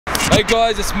Hey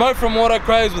guys, it's Mo from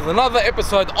AutoCraze with another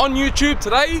episode on YouTube.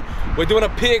 Today we're doing a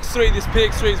PX3. This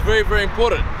PX3 is very, very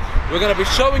important. We're going to be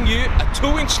showing you a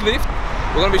 2-inch lift.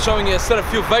 We're going to be showing you a set of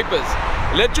fuel vapors,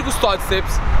 electrical side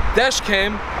steps, dash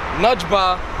cam, nudge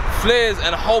bar, flares,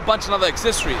 and a whole bunch of other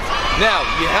accessories. Now,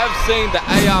 you have seen the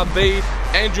ARB,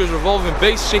 Andrew's Revolving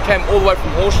Beast. She came all the way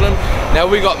from Horsham. Now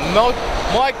we got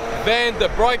Mike Van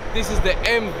der Broek. This is the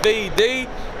MVD.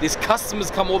 These customers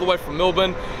come all the way from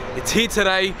Melbourne. It's here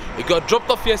today. It got dropped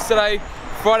off yesterday,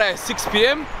 Friday at 6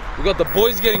 p.m. We got the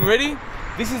boys getting ready.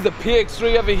 This is the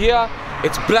PX3 over here.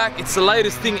 It's black. It's the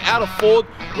latest thing out of Ford.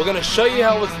 We're going to show you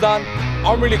how it's done.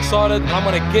 I'm really excited, and I'm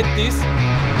going to get this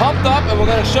pumped up, and we're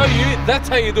going to show you that's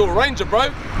how you do a Ranger,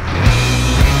 bro.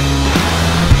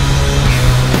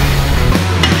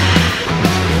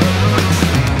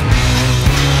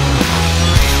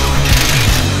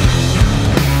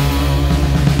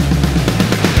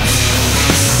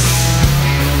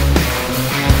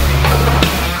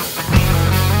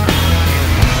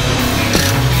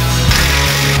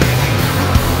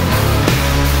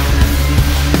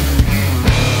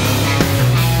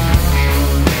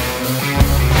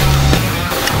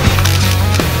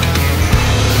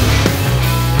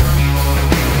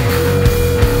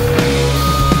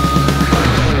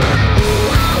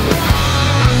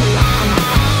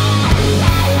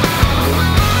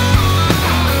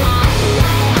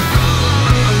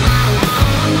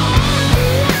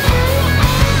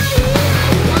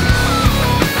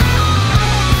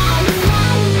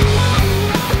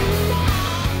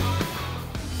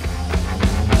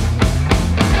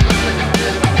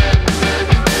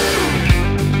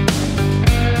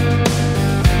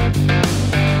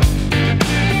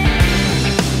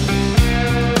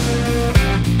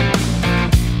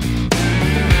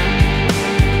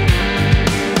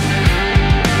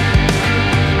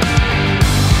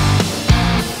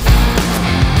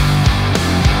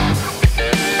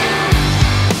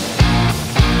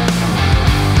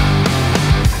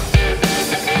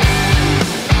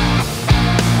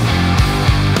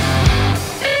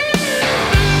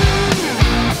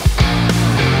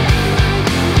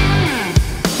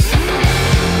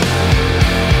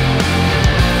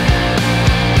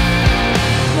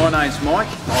 My name's Mike.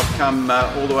 I've come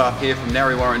all the way up here from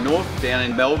Narrewarren North, down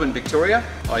in Melbourne, Victoria.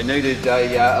 I needed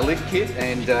a lift kit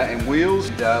and wheels,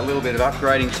 and a little bit of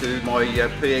upgrading to my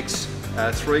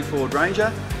PX3 Ford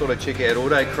Ranger. Thought I'd check out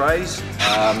AutoCraze.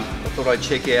 I thought I'd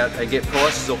check out and get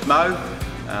prices off Mo.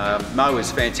 Mo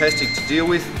is fantastic to deal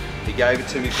with. He gave it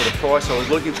to me for the price I was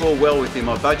looking for, well within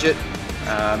my budget. So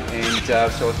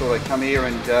I thought I'd come here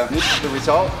and look at the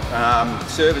result.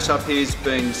 Service up here has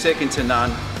been second to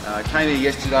none. Came here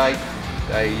yesterday.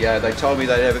 They told me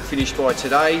they'd have it finished by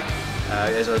today,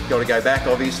 as I've got to go back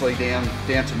obviously down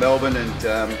to Melbourne, and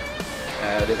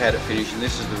they've had it finished, and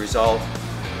this is the result.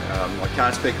 I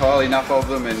can't speak highly enough of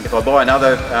them, and if I buy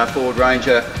another Ford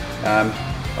Ranger,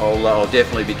 I'll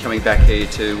definitely be coming back here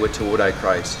to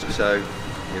AutoCraze. So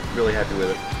yeah, really happy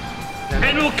with it.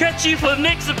 And we'll catch you for the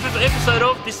next episode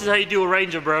of This Is How You Do a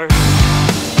Ranger, bro.